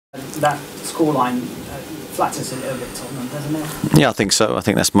That scoreline flatters a little bit, Tottenham, doesn't it? Yeah, I think so. I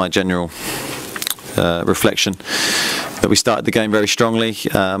think that's my general reflection. That we started the game very strongly.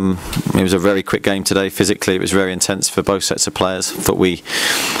 It was a very quick game today. Physically, it was very intense for both sets of players. I thought we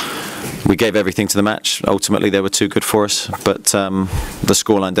gave everything to the match. Ultimately, they were too good for us. But the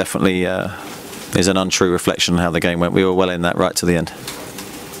scoreline definitely is an untrue reflection on how the game went. We were well in that right to the end.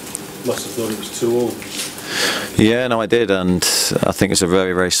 Must have thought it was 2-2. Yeah, no, I did, and I think it's a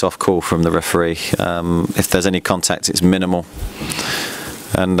very, very soft call from the referee. If there's any contact, it's minimal.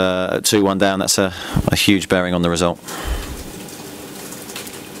 And at 2-1 down, that's a huge bearing on the result.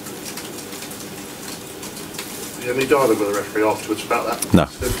 Did you have any dialogue with the referee afterwards about that? No.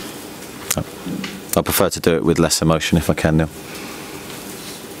 I prefer to do it with less emotion if I can, Neil.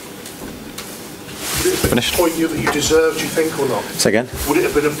 Would it have been a point that you deserved, do you think, or not? Say again? Would it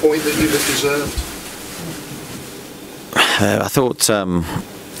have been a point that you'd have deserved? I thought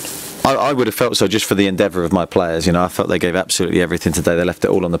I would have felt so just for the endeavour of my players. You know, I felt they gave absolutely everything today. They left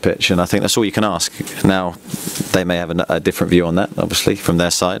it all on the pitch, and I think that's all you can ask. Now, they may have a different view on that, obviously, from their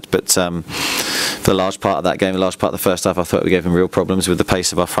side. But for the large part of that game, the large part of the first half, I thought we gave them real problems with the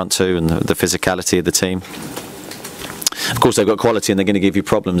pace of our front two and the physicality of the team. Of course, they've got quality and they're going to give you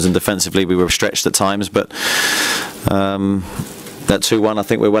problems. And defensively, we were stretched at times, but. That 2-1, I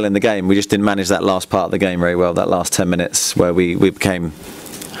think we're well in the game. We just didn't manage that last part of the game very well, that last 10 minutes where we became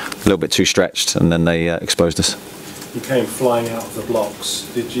a little bit too stretched, and then they exposed us. You came flying out of the blocks.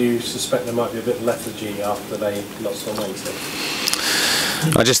 Did you suspect there might be a bit of lethargy after they lost on Wednesday?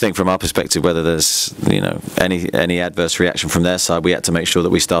 I just think from our perspective, whether there's any adverse reaction from their side, we had to make sure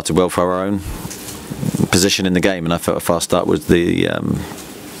that we started well for our own position in the game, and I felt a fast start was the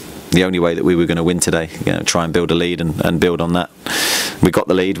only way that we were going to win today. Try and build a lead and build on that. We got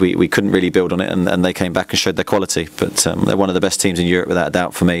the lead, we couldn't really build on it, and they came back and showed their quality. But they're one of the best teams in Europe without a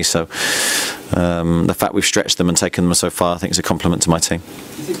doubt for me, so the fact we've stretched them and taken them so far I think is a compliment to my team. Do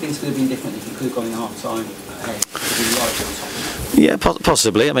you think things could have been different if you could have gone in half-time ahead? Yeah,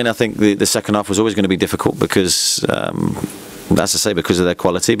 possibly. I mean, I think the second half was always going to be difficult because as I say, because of their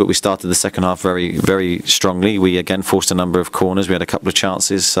quality, but we started the second half very, very strongly. We again forced a number of corners, we had a couple of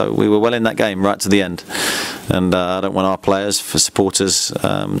chances, so we were well in that game right to the end. And I don't want our players, for supporters,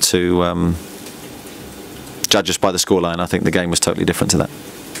 to judge us by the scoreline. I think the game was totally different to that.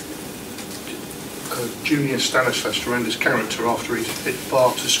 Junior Stanislas, horrendous character after he's hit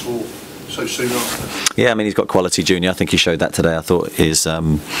bar to score so soon after. Yeah, I mean, he's got quality, Junior. I think he showed that today. I thought he's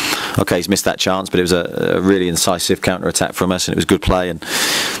missed that chance, but it was a really incisive counter-attack from us, and it was good play, and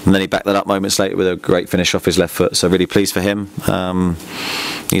then he backed that up moments later with a great finish off his left foot, so really pleased for him.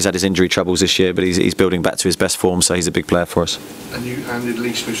 He's had his injury troubles this year, but he's building back to his best form, so he's a big player for us. And you handed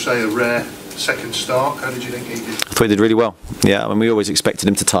Lys Mousset a rare second start. How did you think he did? I thought he did really well. Yeah, I mean, we always expected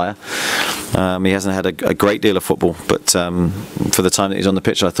him to tire. He hasn't had a great deal of football, but for the time that he's on the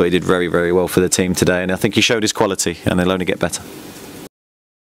pitch, I thought he did very, very well for the team today, and I think he showed his quality, and they'll only get better.